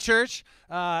Church,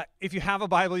 if you have a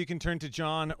Bible, you can turn to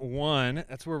John 1.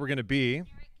 That's where we're going to be.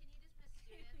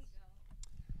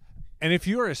 And if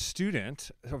you are a student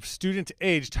of student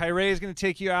age, Tyree is going to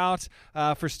take you out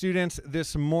for students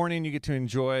this morning. You get to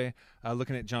enjoy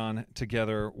looking at John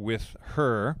together with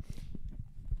her.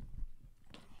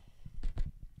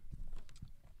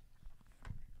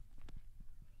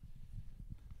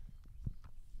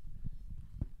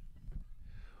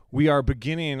 We are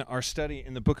beginning our study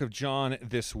in the book of John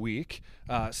this week.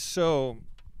 So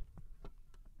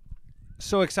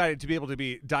excited to be able to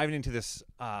be diving into this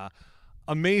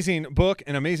amazing book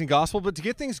and amazing gospel. But to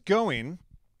get things going,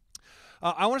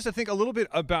 I want us to think a little bit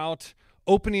about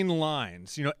opening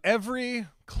lines. You know, every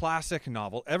classic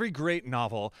novel, every great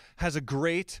novel has a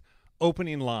great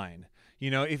opening line. You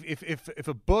know, if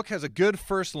a book has a good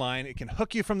first line, it can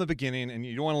hook you from the beginning, and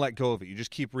you don't want to let go of it. You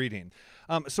just keep reading.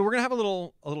 So we're gonna have a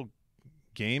little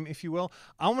game, if you will.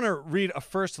 I'm gonna read a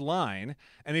first line,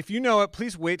 and if you know it,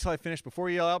 please wait till I finish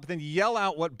before you yell out. But then yell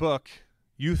out what book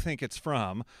you think it's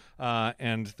from,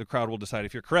 and the crowd will decide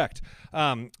if you're correct.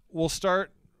 We'll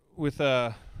start with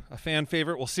a fan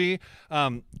favorite. We'll see.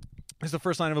 This is the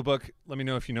first line of a book. Let me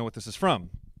know if you know what this is from.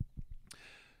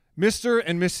 Mr.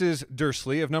 and Mrs.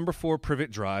 Dursley of number 4 Privet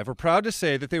Drive were proud to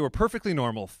say that they were perfectly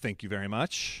normal. Thank you very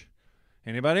much.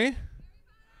 Anybody?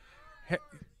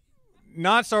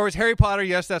 Not Star Wars. Harry Potter.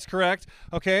 Yes, that's correct.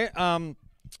 Okay.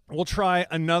 We'll try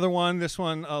another one. This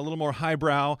one a little more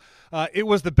highbrow. It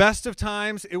was the best of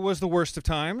times. It was the worst of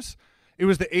times. It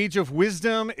was the age of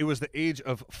wisdom. It was the age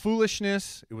of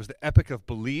foolishness. It was the epoch of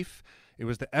belief. It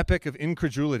was the epoch of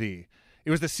incredulity. It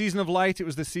was the season of light. It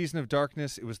was the season of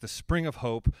darkness. It was the spring of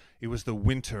hope. It was the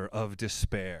winter of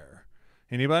despair.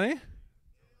 Anybody?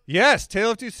 Yes, Tale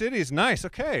of Two Cities. Nice.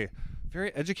 Okay.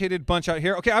 Very educated bunch out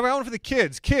here. Okay, I have one for the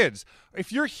kids. Kids,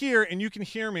 if you're here and you can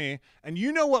hear me and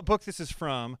you know what book this is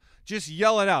from, just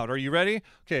yell it out. Are you ready?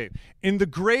 Okay. In the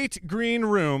great green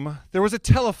room, there was a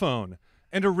telephone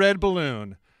and a red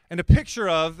balloon and a picture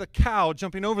of the cow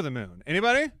jumping over the moon.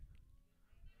 Anybody?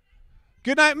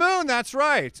 Goodnight Moon, that's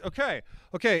right. Okay,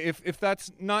 if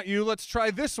that's not you, let's try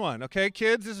this one. Okay,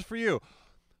 kids, this is for you.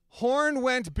 Horn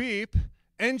went beep,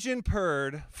 engine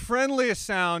purred, friendliest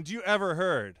sound you ever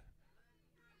heard.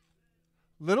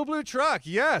 Little Blue Truck,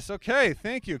 yes, okay,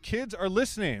 thank you. Kids are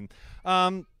listening.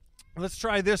 Let's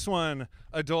try this one,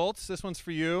 adults. This one's for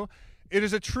you. It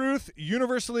is a truth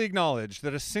universally acknowledged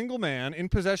that a single man in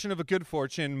possession of a good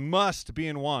fortune must be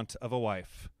in want of a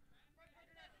wife.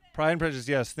 Pride and Prejudice,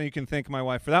 yes. Then you can thank my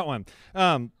wife for that one.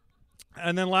 And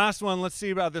then last one, let's see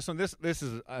about this one. This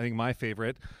is, I think, my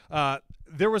favorite.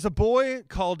 There was a boy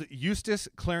called Eustace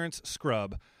Clarence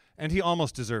Scrubb, and he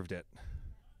almost deserved it.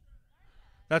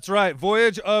 That's right.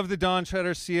 Voyage of the Dawn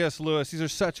Treader, C.S. Lewis. These are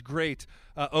such great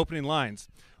opening lines.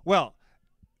 Well,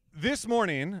 this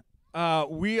morning,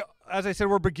 as I said,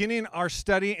 we're beginning our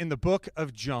study in the book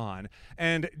of John.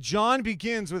 And John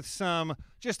begins with some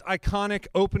just iconic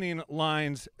opening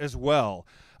lines as well.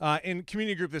 In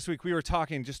community group this week, we were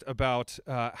talking just about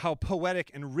how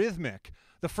poetic and rhythmic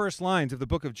the first lines of the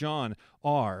book of John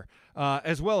are,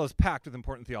 as well as packed with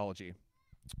important theology.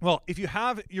 Well, if you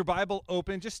have your Bible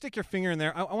open, just stick your finger in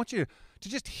there. I want you to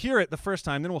just hear it the first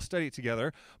time, then we'll study it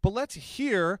together. But let's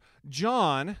hear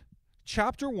John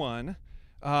chapter 1,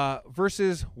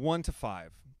 verses 1 to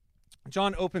 5.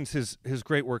 John opens his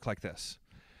great work like this.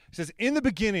 He says, "In the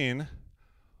beginning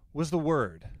was the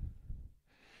Word,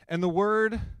 and the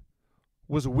Word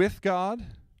was with God,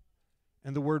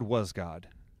 and the Word was God.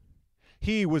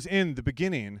 He was in the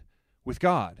beginning with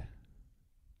God.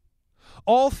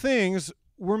 All things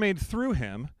were made through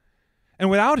him, and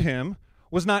without him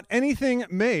was not anything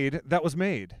made that was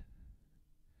made.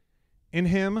 In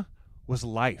him was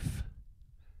life,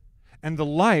 and the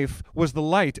life was the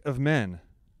light of men.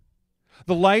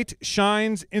 The light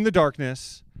shines in the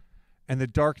darkness, and the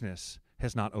darkness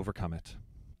has not overcome it."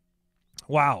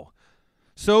 Wow.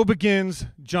 So begins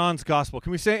John's gospel.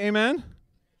 Can we say amen?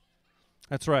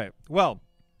 That's right. Well,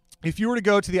 if you were to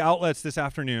go to the outlets this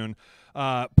afternoon,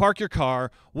 park your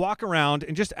car, walk around,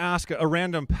 and just ask a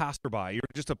random passerby,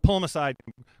 just to pull them aside,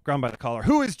 grab them by the collar,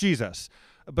 who is Jesus?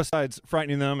 Besides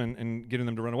frightening them and getting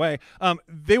them to run away,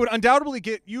 they would undoubtedly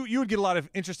you would get a lot of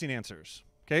interesting answers.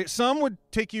 Okay, some would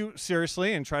take you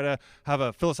seriously and try to have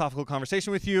a philosophical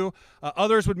conversation with you.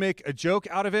 Others would make a joke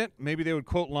out of it. Maybe they would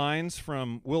quote lines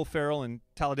from Will Ferrell in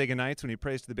Talladega Nights when he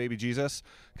prays to the baby Jesus,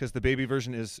 because the baby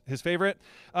version is his favorite.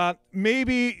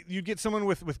 Maybe you'd get someone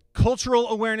with cultural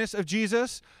awareness of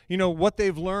Jesus, you know, what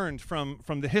they've learned from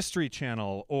the History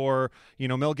Channel, or, you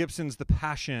know, Mel Gibson's The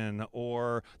Passion,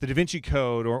 or The Da Vinci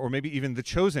Code, or maybe even The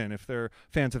Chosen, if they're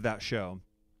fans of that show.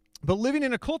 But living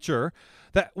in a culture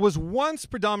that was once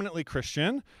predominantly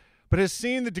Christian, but has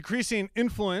seen the decreasing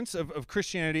influence of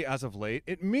Christianity as of late,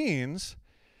 it means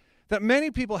that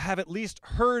many people have at least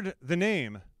heard the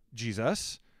name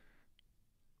Jesus,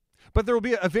 but there will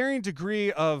be a varying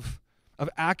degree of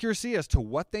accuracy as to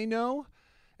what they know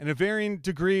and a varying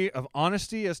degree of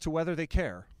honesty as to whether they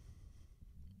care.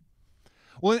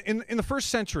 Well, in the first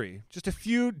century, just a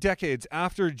few decades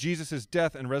after Jesus'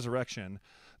 death and resurrection,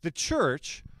 the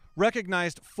church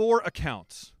recognized four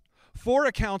accounts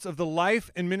of the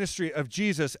life and ministry of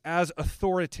Jesus as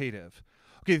authoritative.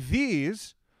 Okay,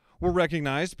 these were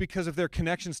recognized because of their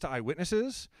connections to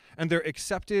eyewitnesses and their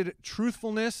accepted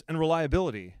truthfulness and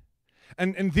reliability.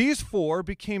 And these four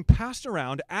became passed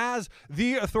around as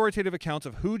the authoritative accounts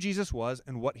of who Jesus was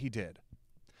and what he did.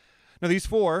 Now, these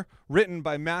four, written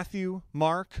by Matthew,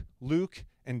 Mark, Luke,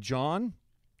 and John,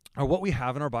 are what we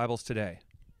have in our Bibles today.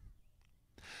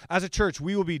 As a church,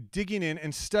 we will be digging in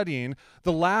and studying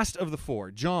the last of the four,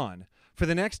 John, for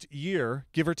the next year,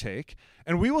 give or take,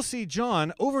 and we will see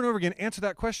John over and over again answer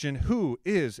that question, who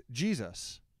is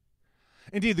Jesus?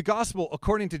 Indeed, the gospel,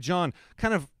 according to John,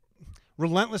 kind of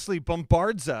relentlessly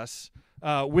bombards us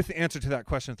with the answer to that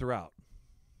question throughout.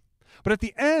 But at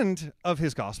the end of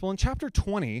his gospel, in chapter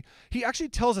 20, he actually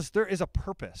tells us there is a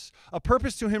purpose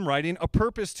to him writing, a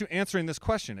purpose to answering this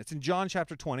question. It's in John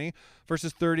chapter 20,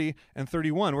 verses 30 and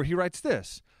 31, where he writes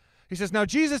this. He says, "Now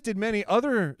Jesus did many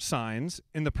other signs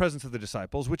in the presence of the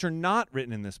disciples, which are not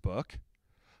written in this book,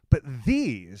 but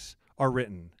these are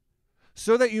written,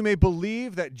 so that you may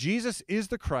believe that Jesus is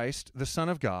the Christ, the Son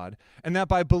of God, and that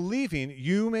by believing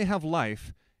you may have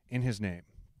life in his name."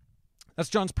 That's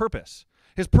John's purpose.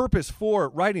 His purpose for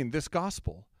writing this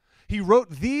gospel. He wrote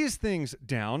these things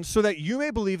down so that you may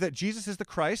believe that Jesus is the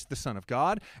Christ, the Son of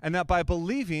God, and that by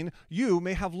believing you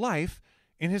may have life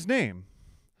in his name.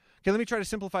 Okay, let me try to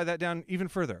simplify that down even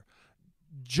further.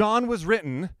 John was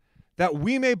written that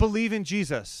we may believe in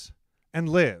Jesus and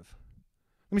live.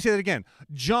 Let me say that again.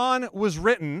 John was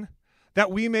written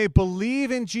that we may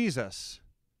believe in Jesus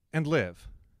and live.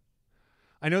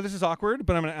 I know this is awkward,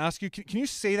 but I'm going to ask you, can you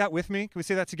say that with me? Can we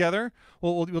say that together?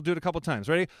 We'll do it a couple times.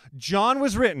 Ready? John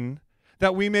was written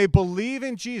that we may believe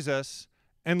in Jesus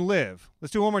and live.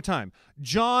 Let's do it one more time.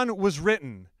 John was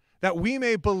written that we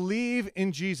may believe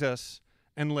in Jesus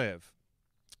and live.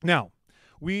 Now,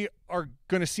 we are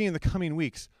going to see in the coming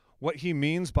weeks what he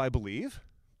means by believe,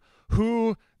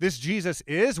 who this Jesus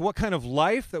is, what kind of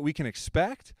life that we can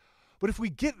expect. But if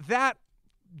we get that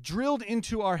drilled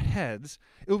into our heads,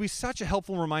 it will be such a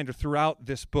helpful reminder throughout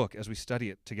this book as we study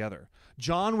it together.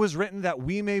 John was written that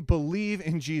we may believe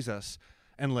in Jesus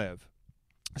and live.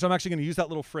 So I'm actually going to use that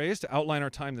little phrase to outline our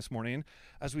time this morning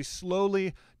as we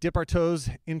slowly dip our toes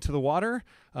into the water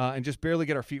and just barely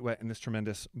get our feet wet in this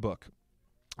tremendous book.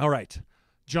 All right,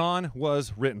 John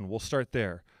was written. We'll start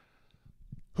there.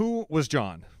 Who was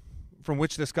John, from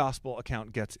which this gospel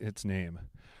account gets its name?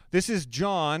 This is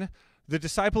John, the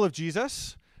disciple of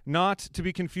Jesus, not to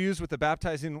be confused with the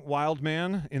baptizing wild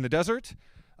man in the desert.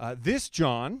 This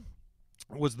John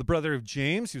was the brother of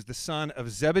James. He was the son of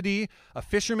Zebedee, a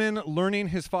fisherman learning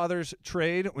his father's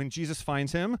trade when Jesus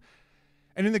finds him.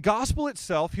 And in the gospel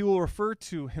itself, he will refer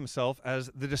to himself as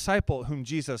the disciple whom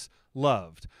Jesus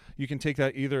loved. You can take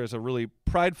that either as a really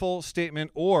prideful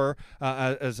statement or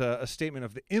as a statement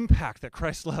of the impact that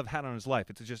Christ's love had on his life.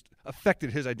 It's just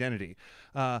affected his identity.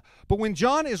 But when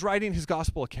John is writing his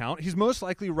gospel account, he's most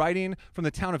likely writing from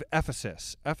the town of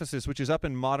Ephesus, which is up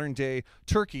in modern-day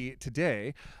Turkey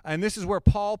today. And this is where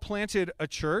Paul planted a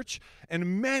church,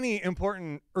 and many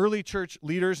important early church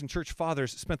leaders and church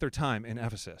fathers spent their time in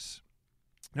Ephesus.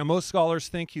 Now, most scholars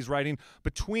think he's writing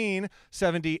between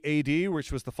 70 A.D.,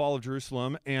 which was the fall of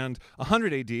Jerusalem, and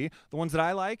 100 A.D. The ones that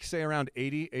I like say around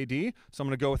 80 A.D., so I'm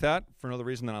going to go with that for another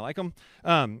reason than I like them.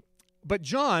 But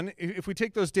John, if we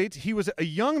take those dates, he was a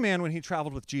young man when he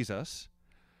traveled with Jesus.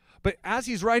 But as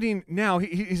he's writing now,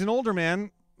 he's an older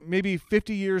man, maybe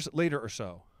 50 years later or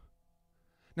so.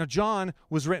 Now, John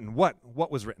was written. What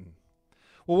was written?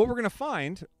 Well, what we're going to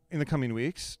find in the coming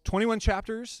weeks, 21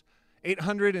 chapters,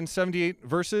 878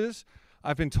 verses.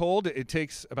 I've been told it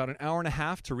takes about an hour and a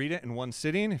half to read it in one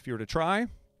sitting if you were to try.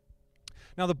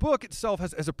 Now, the book itself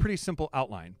has a pretty simple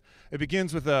outline. It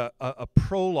begins with a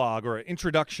prologue or an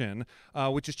introduction,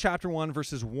 which is chapter 1,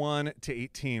 verses 1 to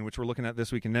 18, which we're looking at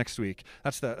this week and next week.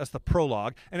 That's the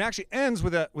prologue. And it actually ends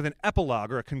with an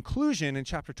epilogue or a conclusion in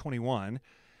chapter 21.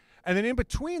 And then in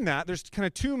between that, there's kind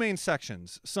of two main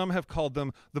sections. Some have called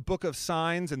them the Book of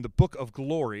Signs and the Book of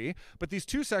Glory. But these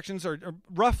two sections are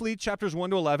roughly chapters 1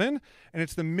 to 11, and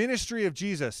it's the ministry of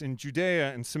Jesus in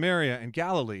Judea and Samaria and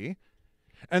Galilee.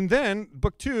 And then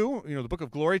book 2, the book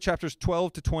of glory, chapters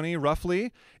 12 to 20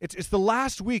 roughly, it's the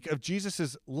last week of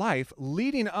Jesus' life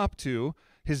leading up to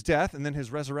his death and then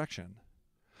his resurrection.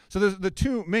 So there's the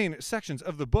two main sections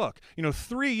of the book.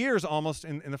 3 years almost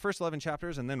in the first 11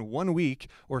 chapters, and then 1 week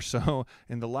or so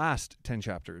in the last 10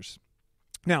 chapters.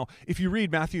 Now, if you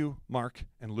read Matthew, Mark,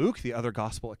 and Luke, the other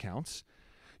gospel accounts,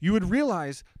 you would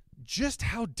realize just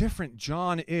how different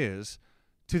John is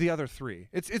to the other three.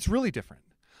 It's really different.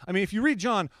 I mean, if you read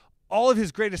John, all of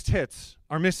his greatest hits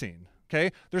are missing.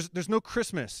 Okay? There's no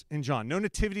Christmas in John. No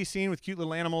nativity scene with cute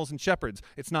little animals and shepherds.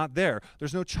 It's not there.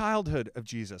 There's no childhood of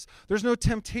Jesus. There's no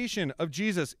temptation of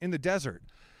Jesus in the desert.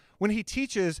 When he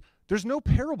teaches, there's no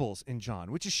parables in John,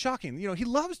 which is shocking. He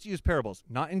loves to use parables,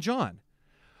 not in John.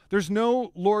 There's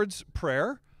no Lord's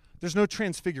Prayer. There's no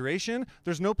transfiguration.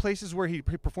 There's no places where he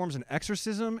performs an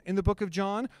exorcism in the book of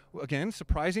John. Again,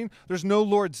 surprising. There's no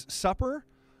Lord's Supper.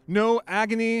 No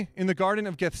agony in the Garden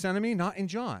of Gethsemane, not in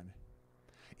John.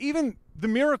 Even the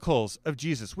miracles of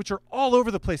Jesus, which are all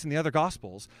over the place in the other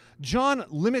Gospels, John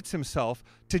limits himself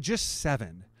to just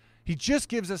 7. He just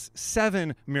gives us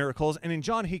 7 miracles, and in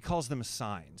John he calls them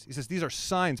signs. He says these are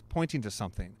signs pointing to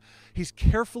something. He's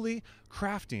carefully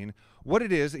crafting what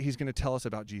it is that he's going to tell us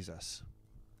about Jesus.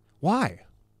 Why?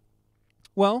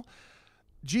 Well,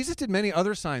 Jesus did many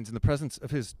other signs in the presence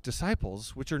of his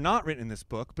disciples, which are not written in this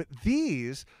book, but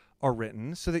these are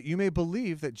written so that you may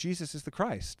believe that Jesus is the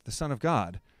Christ, the Son of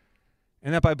God,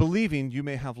 and that by believing you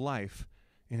may have life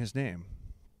in his name.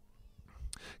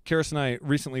 Karis and I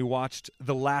recently watched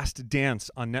The Last Dance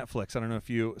on Netflix. I don't know if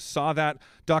you saw that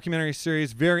documentary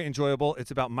series. Very enjoyable. It's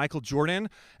about Michael Jordan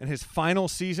and his final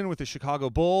season with the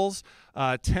Chicago Bulls.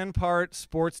 10-part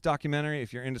sports documentary.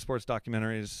 If you're into sports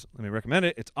documentaries, let me recommend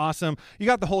it. It's awesome. You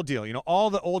got the whole deal. All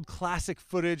the old classic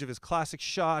footage of his classic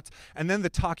shots, and then the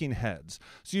talking heads.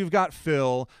 So you've got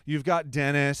Phil, you've got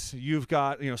Dennis, you've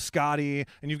got Scotty,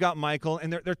 and you've got Michael,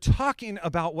 and they're talking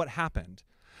about what happened.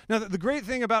 Now, the great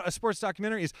thing about a sports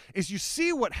documentary is you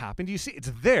see what happened. You see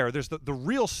it's there. There's the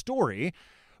real story.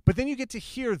 But then you get to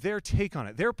hear their take on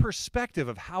it, their perspective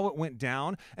of how it went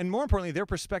down, and more importantly, their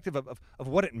perspective of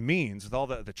what it means with all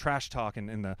the trash talk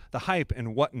and the hype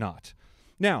and whatnot.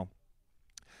 Now,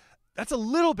 that's a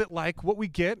little bit like what we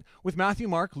get with Matthew,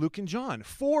 Mark, Luke, and John.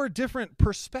 4 different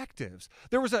perspectives.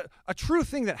 There was a true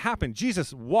thing that happened.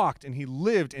 Jesus walked, and he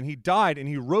lived, and he died, and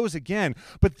he rose again.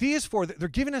 But these 4, they're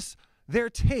giving us their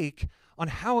take on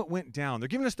how it went down. They're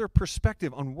giving us their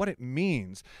perspective on what it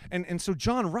means. And so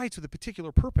John writes with a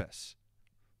particular purpose.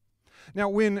 Now,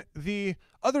 when the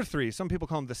other 3, some people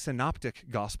call them the synoptic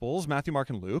gospels, Matthew, Mark,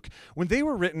 and Luke, when they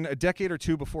were written a decade or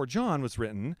 2 before John was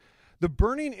written, the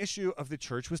burning issue of the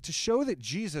church was to show that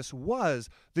Jesus was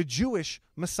the Jewish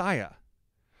Messiah.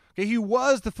 Okay, he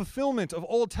was the fulfillment of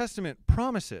Old Testament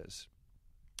promises.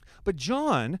 But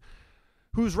John,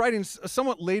 who's writing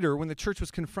somewhat later when the church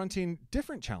was confronting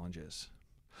different challenges.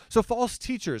 So false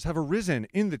teachers have arisen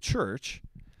in the church,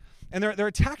 and they're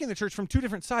attacking the church from 2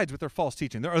 different sides with their false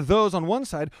teaching. There are those on one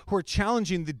side who are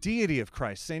challenging the deity of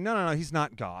Christ, saying, no, he's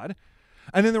not God.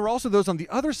 And then there were also those on the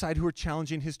other side who are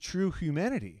challenging his true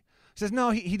humanity. He says,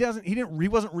 no, he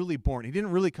wasn't really born. He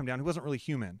didn't really come down. He wasn't really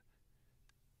human.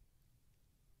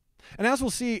 And as we'll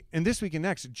see in this week and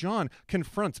next, John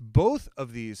confronts both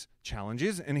of these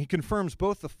challenges, and he confirms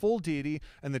both the full deity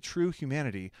and the true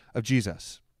humanity of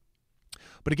Jesus.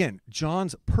 But again,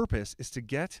 John's purpose is to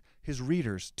get his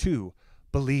readers to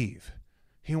believe.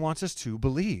 He wants us to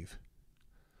believe.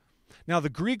 Now, the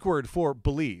Greek word for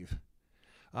believe,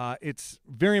 it's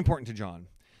very important to John.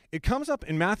 It comes up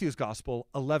in Matthew's gospel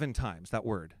 11 times, that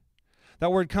word.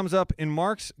 That word comes up in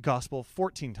Mark's gospel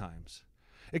 14 times.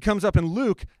 It comes up in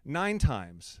Luke 9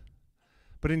 times.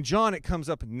 But in John, it comes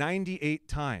up 98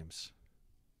 times.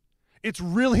 It's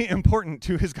really important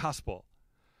to his gospel.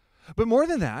 But more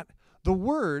than that, the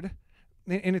word,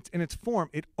 in its form,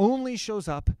 it only shows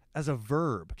up as a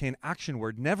verb, okay, an action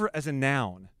word, never as a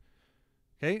noun.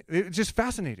 Okay? It's just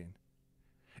fascinating.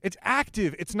 It's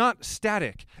active. It's not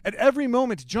static. At every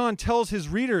moment, John tells his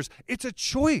readers, it's a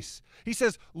choice. He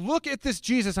says, look at this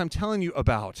Jesus I'm telling you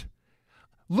about.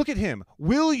 Look at him.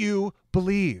 Will you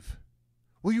believe?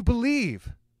 Will you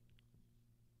believe?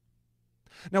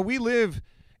 Now, we live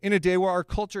in a day where our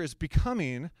culture is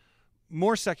becoming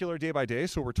more secular day by day,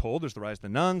 so we're told. There's the rise of the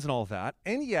nuns and all of that.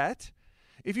 And yet,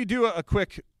 if you do a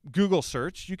quick Google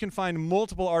search, you can find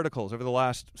multiple articles over the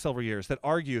last several years that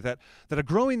argue that a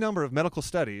growing number of medical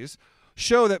studies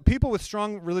show that people with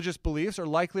strong religious beliefs are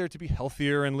likelier to be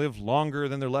healthier and live longer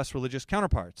than their less religious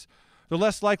counterparts. They're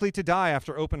less likely to die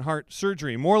after open heart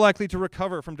surgery, more likely to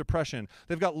recover from depression.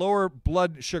 They've got lower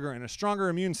blood sugar and a stronger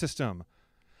immune system.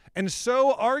 And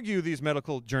so argue these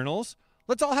medical journals,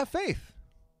 let's all have faith.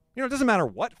 It doesn't matter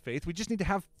what faith, we just need to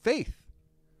have faith.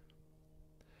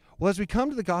 Well, as we come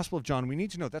to the Gospel of John, we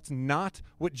need to know that's not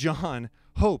what John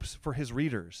hopes for his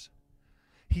readers.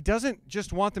 He doesn't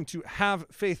just want them to have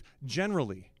faith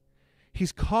generally.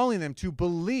 He's calling them to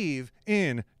believe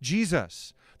in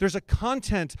Jesus. There's a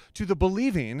content to the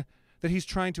believing that he's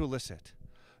trying to elicit.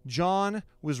 John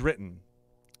was written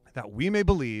that we may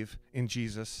believe in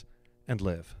Jesus and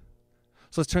live.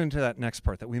 So let's turn to that next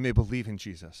part, that we may believe in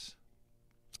Jesus.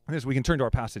 As we can turn to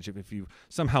our passage if you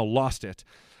somehow lost it.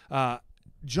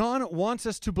 John wants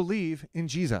us to believe in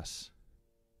Jesus.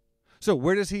 So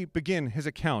where does he begin his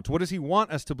account? What does he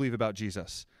want us to believe about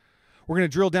Jesus? We're going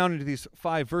to drill down into these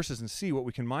 5 verses and see what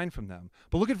we can mine from them.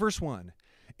 But look at verse 1.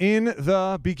 In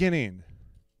the beginning.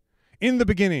 In the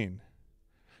beginning.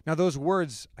 Now, those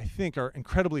words, I think, are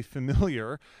incredibly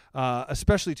familiar,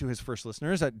 especially to his first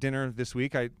listeners. At dinner this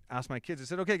week, I asked my kids, I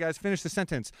said, okay, guys, finish the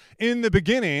sentence. In the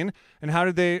beginning. And how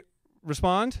did they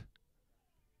respond?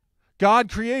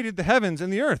 God created the heavens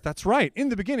and the earth. That's right. In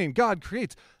the beginning, God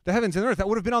creates the heavens and the earth. That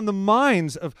would have been on the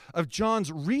minds of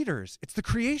John's readers. It's the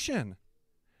creation.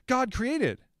 God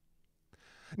created.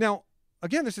 Now,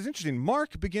 again, this is interesting.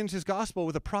 Mark begins his gospel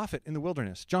with a prophet in the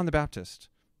wilderness, John the Baptist,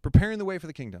 preparing the way for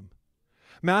the kingdom.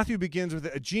 Matthew begins with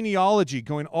a genealogy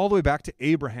going all the way back to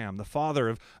Abraham, the father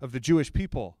of the Jewish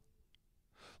people.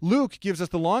 Luke gives us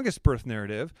the longest birth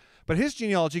narrative, but his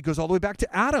genealogy goes all the way back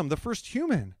to Adam, the first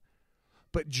human.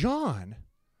 But John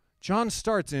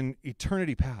starts in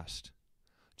eternity past.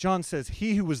 John says,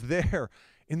 he who was there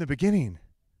in the beginning.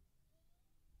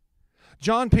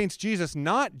 John paints Jesus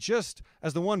not just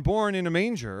as the one born in a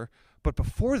manger, but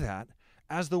before that,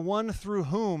 as the one through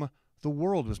whom the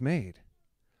world was made.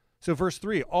 So verse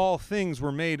 3, all things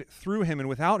were made through him, and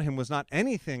without him was not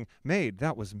anything made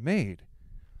that was made.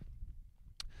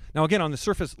 Now again, on the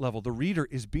surface level, the reader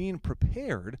is being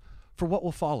prepared for what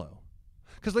will follow.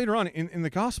 Because later on in the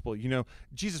gospel,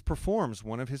 Jesus performs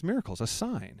one of his miracles, a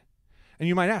sign. And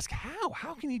you might ask, how?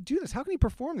 How can he do this? How can he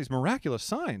perform these miraculous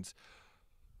signs?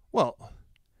 Well,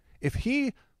 if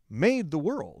he made the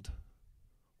world,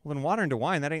 well, then water into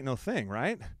wine, that ain't no thing,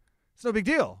 right? It's no big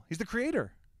deal. He's the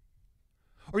creator.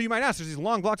 Or you might ask, there's these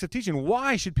long blocks of teaching.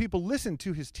 Why should people listen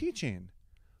to his teaching?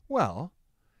 Well,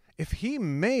 if he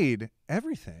made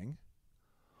everything,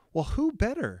 well, who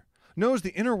better knows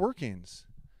the inner workings,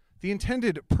 the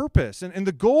intended purpose, and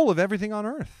the goal of everything on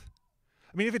earth?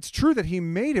 I mean, if it's true that he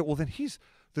made it, well, then he's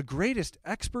the greatest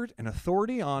expert and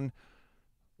authority on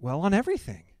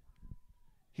everything.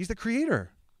 He's the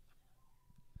creator.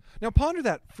 Now ponder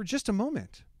that for just a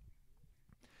moment.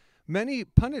 Many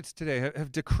pundits today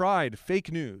have decried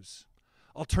fake news,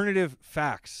 alternative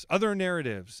facts, other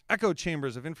narratives, echo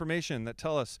chambers of information that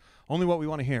tell us only what we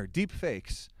want to hear, deep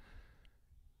fakes.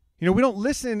 We don't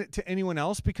listen to anyone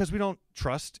else because we don't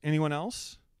trust anyone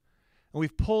else. And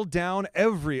we've pulled down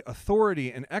every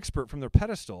authority and expert from their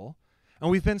pedestal, and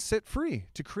we've been set free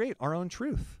to create our own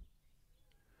truth.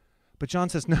 But John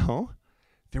says, no,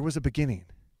 there was a beginning.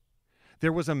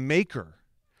 There was a maker.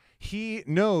 He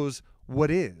knows what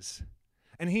is,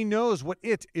 and he knows what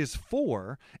it is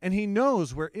for, and he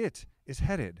knows where it is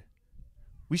headed.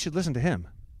 We should listen to him.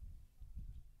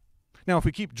 Now, if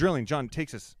we keep drilling, John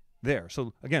takes us there.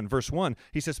 So again, verse 1,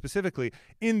 he says specifically,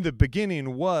 in the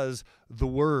beginning was the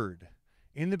Word.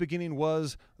 In the beginning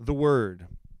was the Word.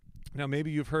 Now,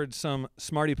 maybe you've heard some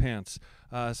smarty pants,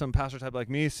 some pastor type like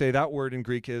me say that word in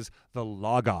Greek is the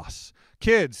logos.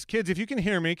 Kids, if you can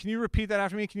hear me, can you repeat that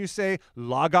after me? Can you say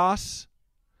logos?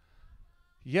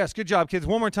 Yes, good job, kids.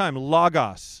 One more time,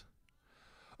 logos.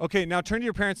 Okay, now turn to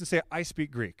your parents and say, I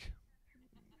speak Greek.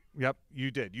 Yep,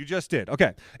 you did. You just did.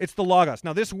 Okay, it's the logos.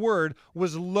 Now, this word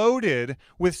was loaded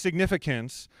with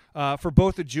significance for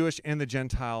both the Jewish and the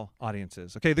Gentile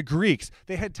audiences. Okay, the Greeks,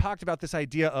 they had talked about this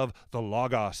idea of the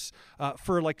logos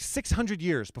for like 600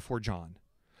 years before John.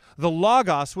 The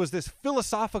logos was this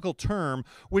philosophical term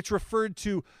which referred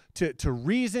to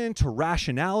reason, to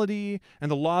rationality,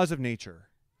 and the laws of nature.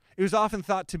 It was often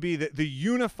thought to be the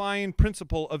unifying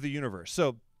principle of the universe.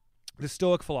 So the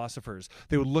Stoic philosophers,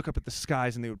 they would look up at the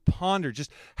skies and they would ponder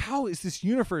just how is this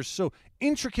universe so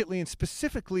intricately and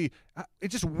specifically, it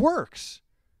just works.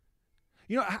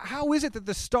 How is it that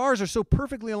the stars are so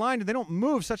perfectly aligned and they don't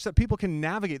move such that people can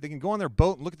navigate? They can go on their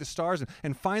boat and look at the stars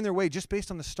and find their way just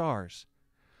based on the stars.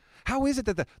 How is it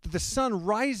that the sun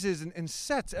rises and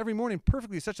sets every morning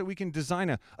perfectly such that we can design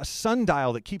a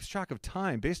sundial that keeps track of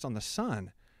time based on the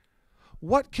sun?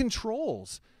 What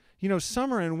controls,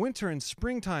 summer and winter and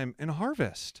springtime and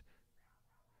harvest?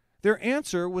 Their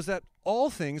answer was that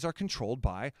all things are controlled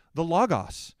by the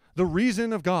logos, the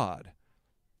reason of God.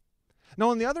 Now,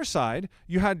 on the other side,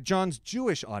 you had John's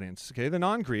Jewish audience, okay, the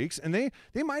non-Greeks, and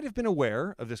they might have been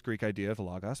aware of this Greek idea of the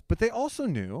Logos, but they also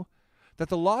knew that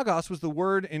the Logos was the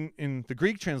word in the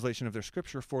Greek translation of their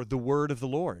scripture for the word of the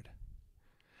Lord.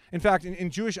 In fact, in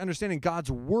Jewish understanding,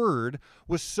 God's word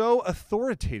was so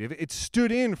authoritative, it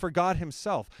stood in for God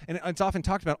himself, and it's often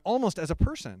talked about almost as a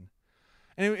person.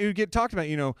 And it would get talked about,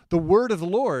 the word of the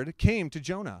Lord came to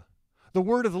Jonah. The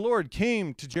word of the Lord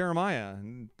came to Jeremiah,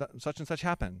 and such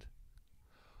happened.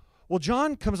 Well,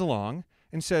 John comes along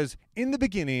and says, in the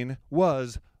beginning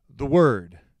was the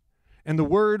Word, and the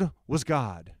Word was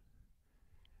God.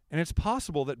 And it's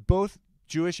possible that both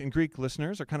Jewish and Greek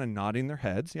listeners are kind of nodding their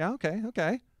heads. Yeah,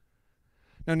 okay.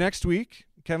 Now, next week,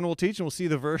 Kevin will teach, and we'll see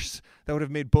the verse that would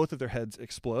have made both of their heads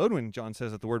explode when John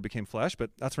says that the Word became flesh,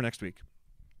 but that's for next week.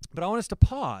 But I want us to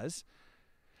pause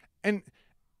and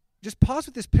just pause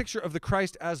with this picture of the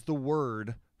Christ as the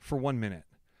Word for 1 minute,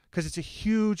 because it's a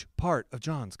huge part of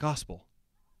John's gospel.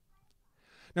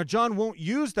 Now, John won't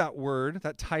use that word,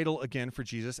 that title again for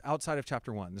Jesus outside of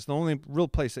chapter 1. This is the only real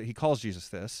place that he calls Jesus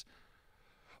this.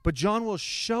 But John will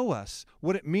show us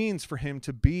what it means for him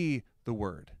to be the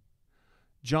Word.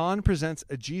 John presents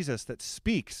a Jesus that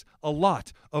speaks a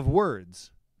lot of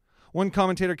words. One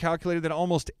commentator calculated that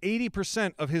almost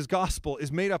 80% of his gospel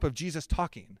is made up of Jesus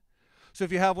talking. So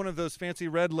if you have one of those fancy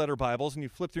red letter Bibles and you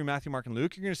flip through Matthew, Mark, and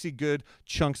Luke, you're going to see good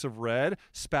chunks of red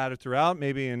spattered throughout.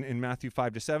 Maybe in Matthew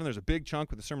 5-7, there's a big chunk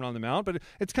with the Sermon on the Mount, but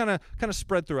it's kind of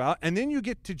spread throughout. And then you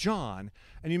get to John,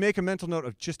 and you make a mental note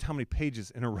of just how many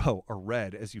pages in a row are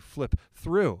red as you flip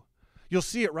through. You'll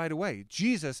see it right away.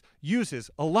 Jesus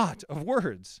uses a lot of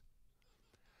words.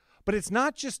 But it's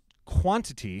not just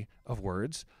quantity of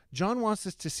words. John wants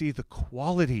us to see the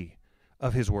quality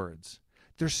of his words.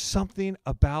 There's something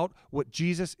about what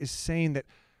Jesus is saying that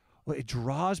it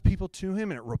draws people to him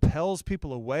and it repels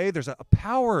people away. There's a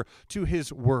power to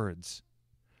his words.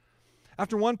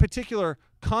 After one particular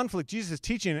conflict, Jesus is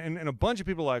teaching, and a bunch of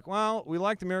people are like, well, we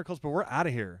like the miracles, but we're out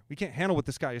of here. We can't handle what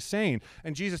this guy is saying.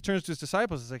 And Jesus turns to his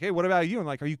disciples and is like, hey, what about you? I'm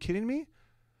like, are you kidding me?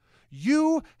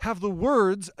 You have the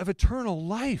words of eternal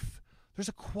life. There's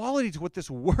a quality to what this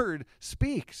word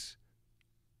speaks.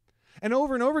 And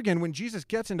over again, when Jesus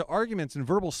gets into arguments and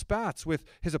verbal spats with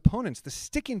his opponents, the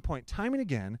sticking point time and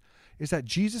again is that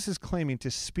Jesus is claiming to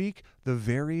speak the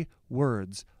very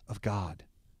words of God.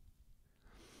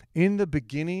 In the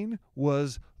beginning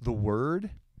was the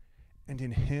Word, and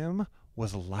in him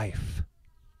was life.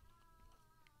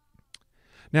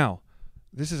 Now,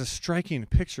 this is a striking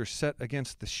picture set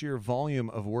against the sheer volume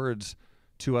of words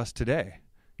to us today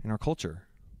in our culture.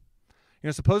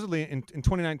 Supposedly in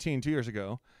 2019, 2 years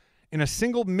ago, in a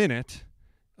single minute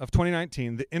of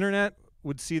 2019, the internet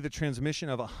would see the transmission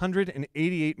of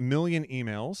 188 million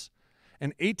emails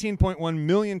and 18.1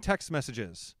 million text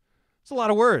messages. It's a lot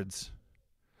of words.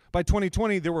 By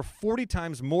 2020, there were 40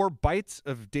 times more bytes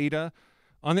of data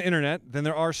on the internet than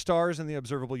there are stars in the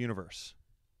observable universe.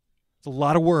 It's a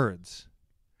lot of words.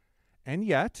 And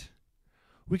yet,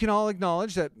 we can all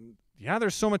acknowledge that,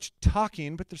 there's so much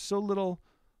talking, but there's so little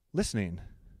listening.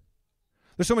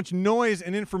 There's so much noise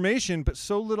and information, but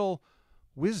so little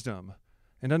wisdom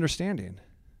and understanding.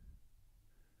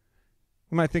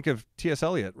 We might think of T.S.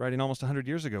 Eliot writing almost 100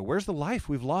 years ago. Where's the life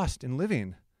we've lost in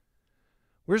living?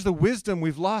 Where's the wisdom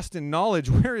we've lost in knowledge?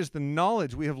 Where is the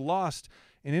knowledge we have lost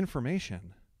in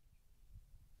information?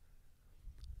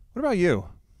 What about you?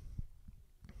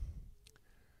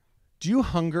 Do you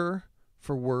hunger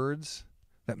for words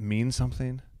that mean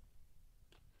something?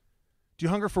 Do you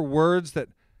hunger for words that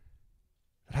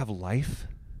have life?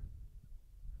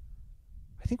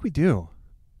 I think we do.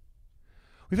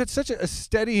 We've had such a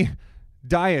steady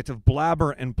diet of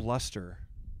blabber and bluster,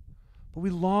 but we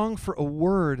long for a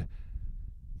word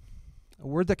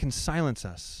that can silence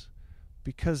us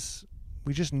because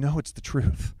we just know it's the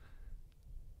truth.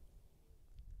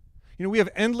 We have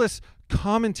endless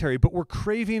commentary, but we're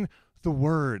craving the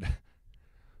Word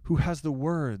who has the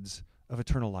words of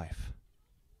eternal life.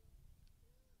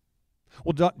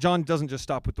 Well, John doesn't just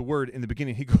stop with the word in the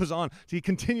beginning. He goes on. He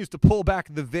continues to pull back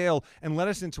the veil and let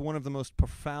us into one of the most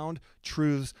profound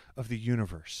truths of the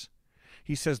universe.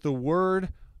 He says the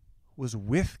Word was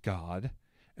with God,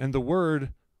 and the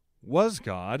Word was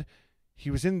God.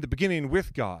 He was in the beginning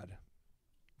with God.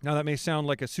 Now, that may sound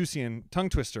like a Seussian tongue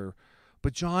twister,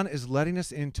 but John is letting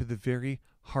us into the very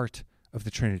heart of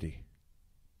the Trinity.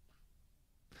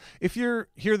 If you're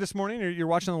here this morning or you're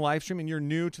watching the live stream and you're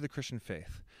new to the Christian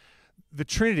faith, the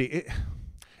Trinity,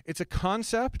 it's a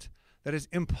concept that is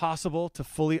impossible to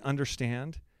fully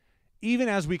understand, even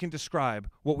as we can describe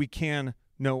what we can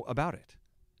know about it.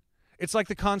 It's like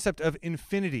the concept of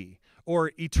infinity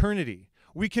or eternity.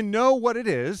 We can know what it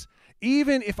is,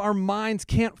 even if our minds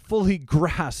can't fully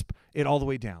grasp it all the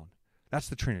way down. That's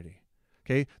the Trinity.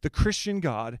 Okay? The Christian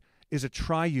God is a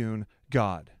triune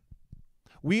God.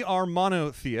 We are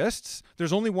monotheists.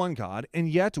 There's only one God, and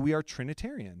yet we are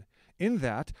Trinitarian, in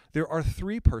that there are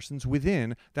three persons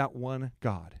within that one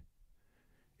God.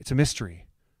 It's a mystery,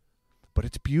 but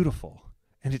it's beautiful,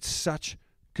 and it's such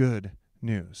good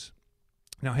news.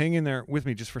 Now, hang in there with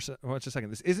me just a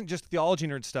second. This isn't just theology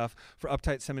nerd stuff for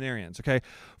uptight seminarians, okay?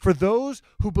 For those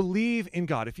who believe in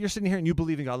God, if you're sitting here and you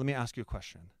believe in God, let me ask you a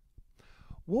question.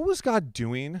 What was God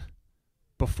doing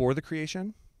before the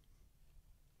creation?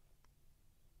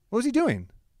 What was he doing?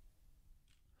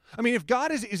 I mean, if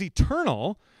God is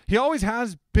eternal, he always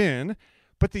has been,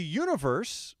 but the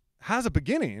universe has a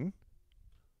beginning.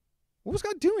 What was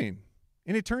God doing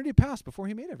in eternity past before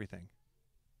he made everything?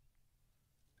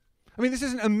 I mean, this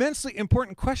is an immensely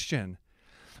important question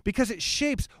because it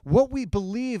shapes what we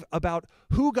believe about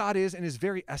who God is in his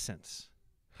very essence.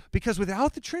 Because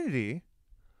without the Trinity,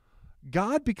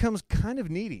 God becomes kind of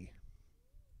needy.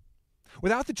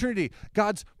 Without the Trinity,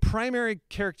 God's primary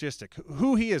characteristic,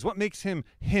 who he is, what makes him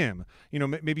him. You know,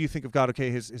 maybe you think of God, okay,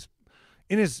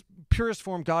 in his purest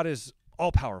form, God is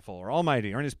all-powerful or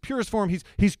almighty, or in his purest form,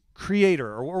 he's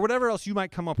creator, or whatever else you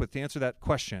might come up with to answer that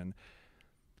question.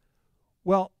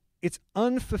 Well, it's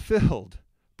unfulfilled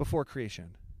before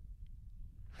creation.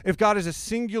 If God is a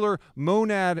singular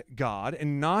monad God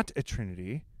and not a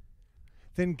Trinity,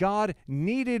 then God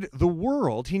needed the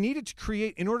world. He needed to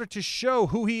create in order to show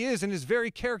who he is in his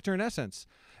very character and essence.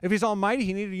 If he's almighty,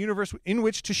 he needed a universe in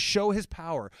which to show his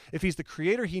power. If he's the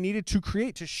creator, he needed to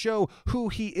create to show who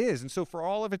he is. And so for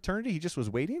all of eternity, he just was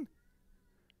waiting.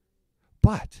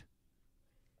 But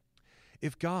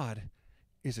if God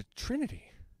is a Trinity,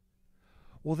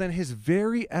 well, then his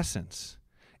very essence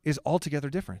is altogether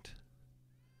different.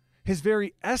 His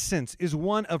very essence is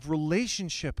one of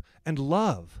relationship and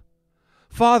love.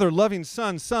 Father loving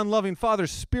Son, Son loving Father,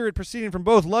 Spirit proceeding from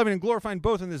both, loving and glorifying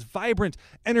both in this vibrant,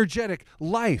 energetic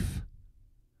life.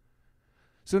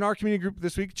 So in our community group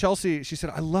this week, Chelsea, she said,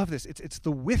 I love this. It's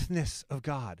the withness of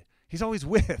God. He's always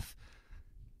with.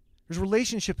 There's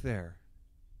relationship there.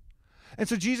 And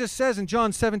so Jesus says in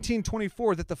John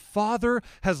 17:24 that the Father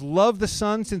has loved the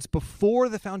Son since before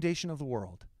the foundation of the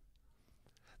world.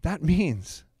 That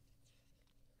means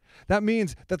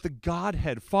that the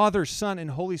Godhead, Father, Son,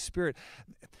 and Holy Spirit,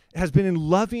 has been in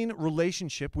loving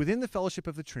relationship within the fellowship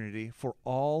of the Trinity for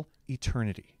all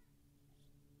eternity.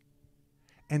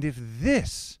 And if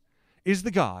this is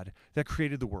the God that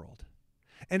created the world,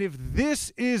 and if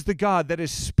this is the God that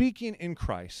is speaking in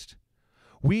Christ,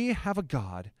 we have a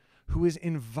God who is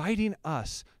inviting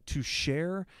us to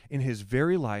share in his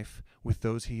very life with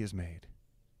those he has made.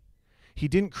 He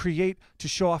didn't create to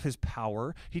show off his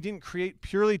power. He didn't create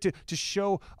purely to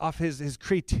show off his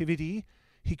creativity.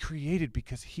 He created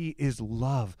because he is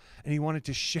love, and he wanted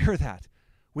to share that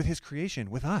with his creation,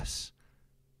 with us.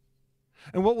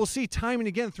 And what we'll see time and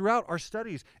again throughout our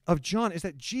studies of John is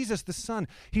that Jesus, the Son,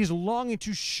 he's longing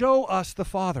to show us the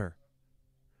Father.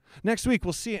 Next week,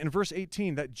 we'll see it in verse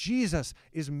 18 that Jesus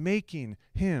is making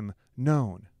him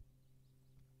known.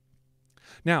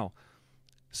 Now,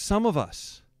 some of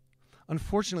us,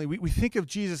 unfortunately, we think of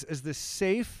Jesus as this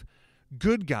safe,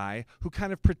 good guy who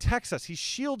kind of protects us. He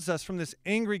shields us from this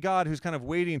angry God who's kind of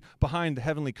waiting behind the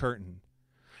heavenly curtain.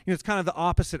 You know, it's kind of the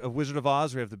opposite of Wizard of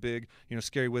Oz. We have the big,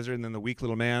 scary wizard and then the weak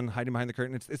little man hiding behind the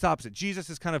curtain. It's the opposite. Jesus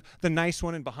is kind of the nice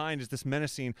one, and behind is this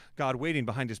menacing God waiting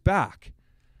behind his back.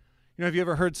 Have you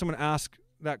ever heard someone ask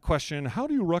that question, how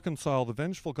do you reconcile the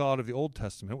vengeful God of the Old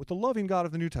Testament with the loving God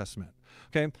of the New Testament?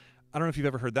 Okay, I don't know if you've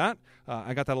ever heard that.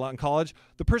 I got that a lot in college.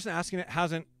 The person asking it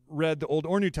hasn't read the Old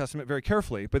or New Testament very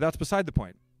carefully, but that's beside the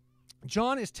point.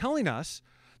 John is telling us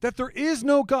that there is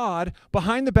no God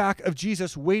behind the back of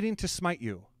Jesus waiting to smite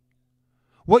you.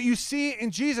 What you see in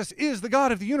Jesus is the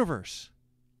God of the universe.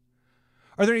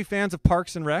 Are there any fans of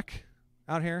Parks and Rec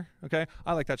out here? Okay,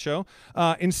 I like that show.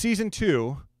 In season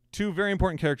 2, two very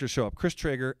important characters show up, Chris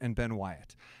Traeger and Ben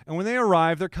Wyatt. And when they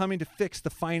arrive, they're coming to fix the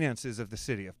finances of the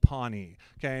city of Pawnee.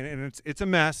 Okay, and it's a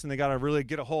mess, and they got to really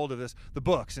get a hold of the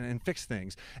books and fix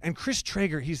things. And Chris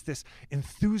Traeger, he's this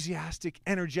enthusiastic,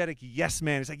 energetic yes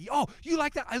man. He's like, oh, you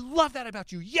like that? I love that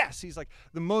about you. Yes. He's like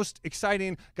the most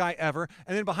exciting guy ever.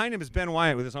 And then behind him is Ben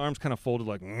Wyatt with his arms kind of folded,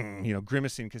 like,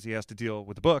 grimacing because he has to deal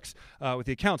with the books, with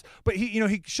the accounts. But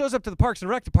he shows up to the Parks and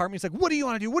Rec department. He's like, what do you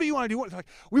want to do? What do you want to do? Like,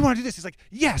 we want to do this. He's like,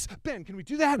 yes, Ben, can we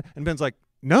do that? And Ben's like,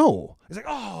 no. He's like,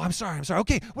 oh, I'm sorry.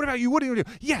 Okay, what about you? What do you want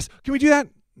to do? Yes, can we do that?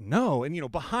 No.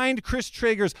 And, behind Chris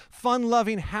Traeger's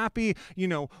fun-loving, happy,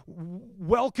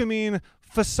 welcoming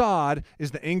facade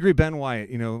is the angry Ben Wyatt,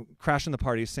 crashing the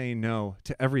party, saying no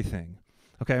to everything.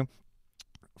 Okay?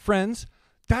 Friends,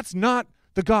 that's not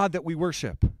the God that we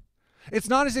worship. It's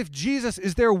not as if Jesus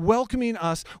is there welcoming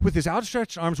us with his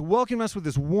outstretched arms, welcoming us with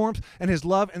his warmth and his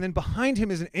love, and then behind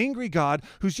him is an angry God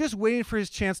who's just waiting for his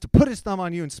chance to put his thumb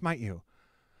on you and smite you.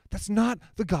 That's not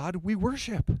the God we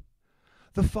worship.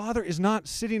 The Father is not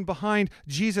sitting behind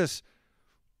Jesus,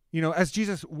 as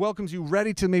Jesus welcomes you,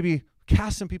 ready to maybe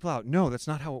cast some people out. No, that's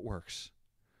not how it works.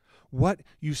 What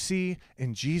you see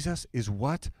in Jesus is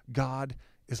what God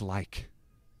is like.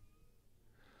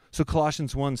 So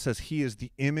Colossians 1 says he is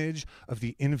the image of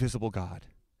the invisible God,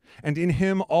 and in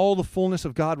him all the fullness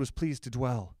of God was pleased to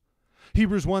dwell.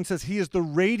 Hebrews 1 says he is the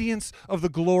radiance of the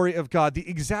glory of God, the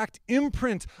exact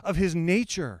imprint of his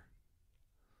nature.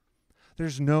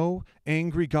 There's no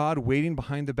angry God waiting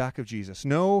behind the back of Jesus.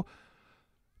 No,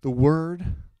 the Word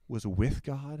was with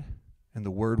God, and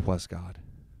the Word was God.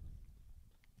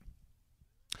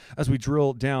 As we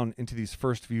drill down into these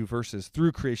first few verses,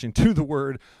 through creation, to the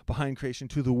Word, behind creation,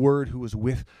 to the Word who was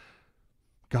with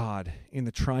God in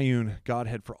the triune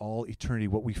Godhead for all eternity,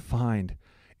 what we find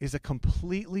is a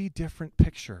completely different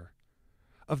picture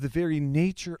of the very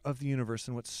nature of the universe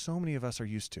than what so many of us are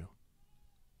used to.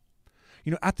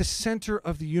 At the center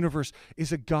of the universe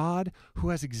is a God who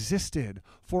has existed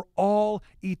for all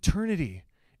eternity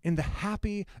in the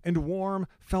happy and warm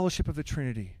fellowship of the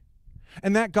Trinity.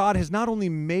 And that God has not only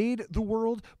made the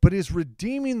world, but is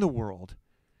redeeming the world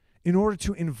in order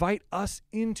to invite us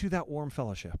into that warm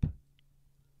fellowship.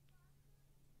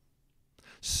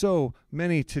 So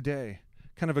many today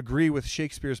kind of agree with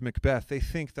Shakespeare's Macbeth. They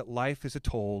think that life is a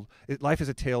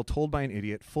tale told by an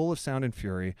idiot, full of sound and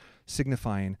fury,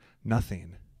 signifying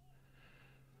nothing.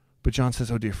 But John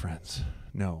says, oh, dear friends,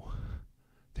 no,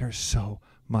 there's so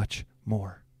much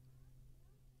more.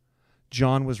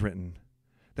 John was written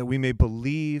that we may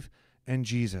believe in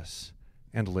Jesus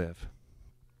and live.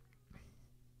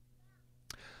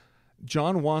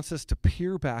 John wants us to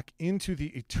peer back into the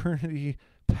eternity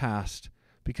past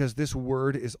because this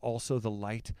word is also the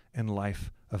light and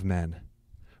life of men.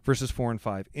 Verses 4 and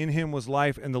 5. In him was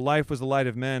life, and the life was the light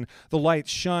of men. The light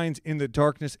shines in the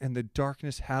darkness, and the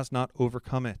darkness has not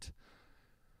overcome it.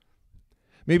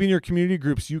 Maybe in your community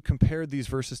groups, you compared these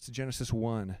verses to Genesis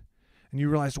 1, and you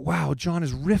realized, wow, John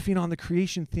is riffing on the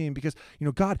creation theme because,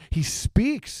 God, he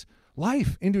speaks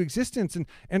life into existence,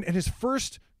 and his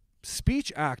first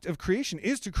speech act of creation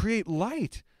is to create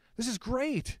light. This is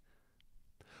great.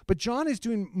 But John is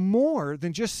doing more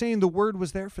than just saying the word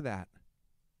was there for that.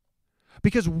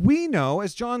 Because we know,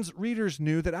 as John's readers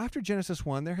knew, that after Genesis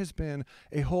 1, there has been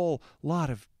a whole lot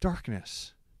of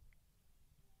darkness.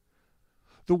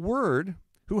 The Word,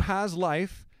 who has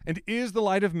life and is the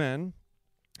light of men,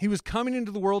 he was coming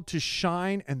into the world to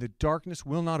shine, and the darkness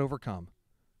will not overcome.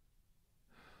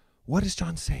 What is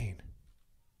John saying?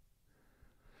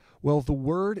 Well, the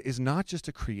Word is not just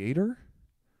a creator,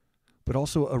 but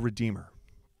also a redeemer.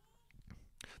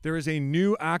 There is a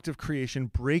new act of creation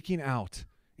breaking out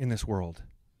in this world.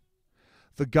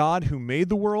 The God who made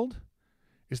the world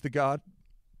is the God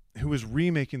who is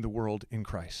remaking the world in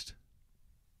Christ.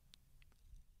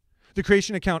 The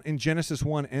creation account in Genesis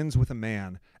 1 ends with a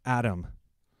man, Adam.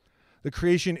 The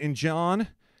creation in John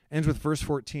ends with verse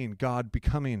 14, God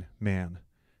becoming man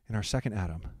in our second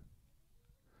Adam.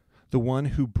 The one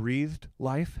who breathed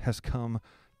life has come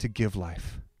to give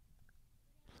life.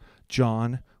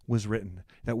 John was written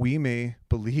that we may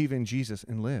believe in Jesus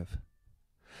and live.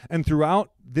 And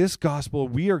throughout this gospel,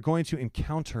 we are going to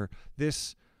encounter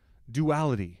this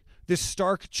duality, this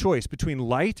stark choice between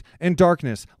light and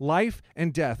darkness, life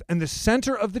and death. And the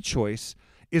center of the choice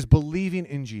is believing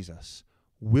in Jesus.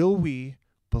 Will we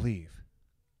believe?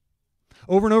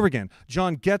 Over and over again,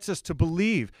 John gets us to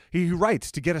believe. He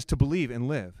writes to get us to believe and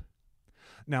live.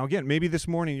 Now, again, maybe this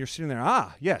morning you're sitting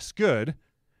there, yes, good.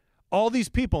 All these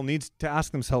people need to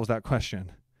ask themselves that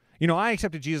question. I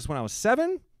accepted Jesus when I was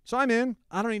 7, so I'm in.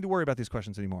 I don't need to worry about these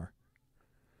questions anymore.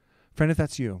 Friend, if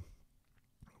that's you,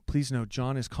 please know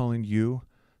John is calling you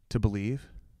to believe.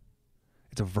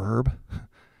 It's a verb.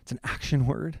 It's an action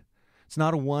word. It's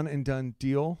not a one and done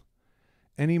deal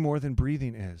any more than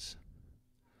breathing is.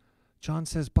 John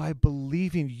says, by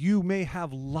believing, you may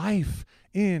have life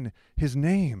in his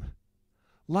name.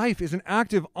 Life is an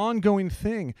active, ongoing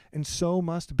thing, and so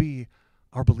must be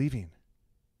our believing.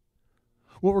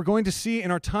 What we're going to see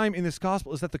in our time in this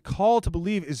gospel is that the call to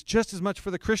believe is just as much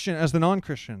for the Christian as the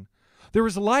non-Christian. There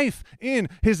is life in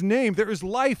his name. There is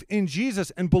life in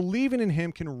Jesus, and believing in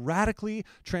him can radically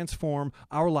transform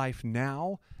our life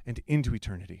now and into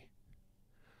eternity.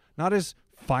 Not as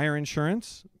fire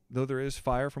insurance, though there is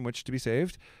fire from which to be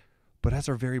saved, but as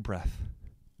our very breath.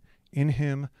 In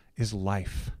him is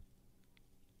life.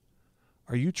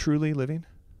 Are you truly living?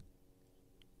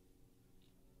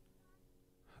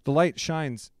 The light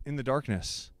shines in the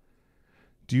darkness.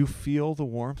 Do you feel the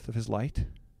warmth of his light?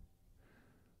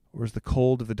 Or is the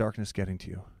cold of the darkness getting to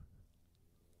you?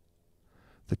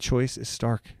 The choice is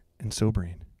stark and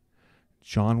sobering.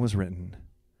 John was written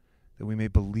that we may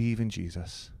believe in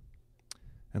Jesus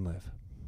and live.